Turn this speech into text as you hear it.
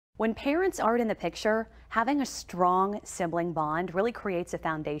When parents aren't in the picture, having a strong sibling bond really creates a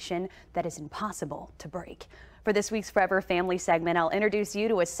foundation that is impossible to break. For this week's Forever Family segment, I'll introduce you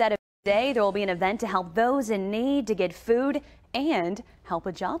to a set of today. There will be an event to help those in need to get food and help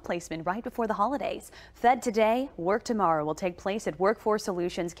with job placement right before the holidays. Fed Today, Work Tomorrow will take place at Workforce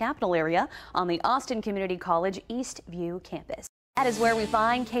Solutions Capital Area on the Austin Community College Eastview campus. That is where we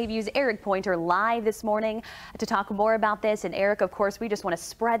find KVUE's Eric Pointer live this morning to talk more about this. And Eric, of course, we just want to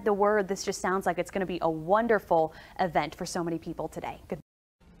spread the word. This just sounds like it's going to be a wonderful event for so many people today. Good.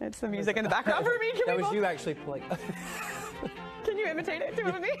 It's the music in the background for me. That was you actually playing. Can you imitate it? Do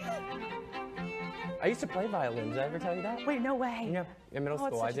it with me. I used to play violin. Did I ever tell you that? Wait, no way. Yeah, in middle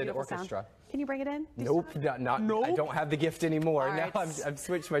school I did orchestra. Sound. Can you bring it in? Nope, nope. I don't have the gift anymore. Right. Now I've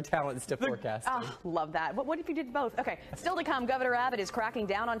switched my talents to forecasting. Oh, love that. What if you did both? Okay, still to come, Governor Abbott is cracking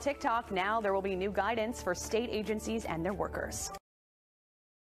down on TikTok. Now there will be new guidance for state agencies and their workers.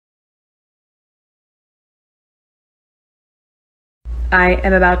 I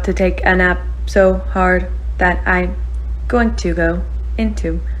am about to take a nap so hard that I'm going to go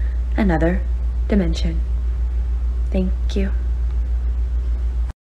into another dimension. Thank you.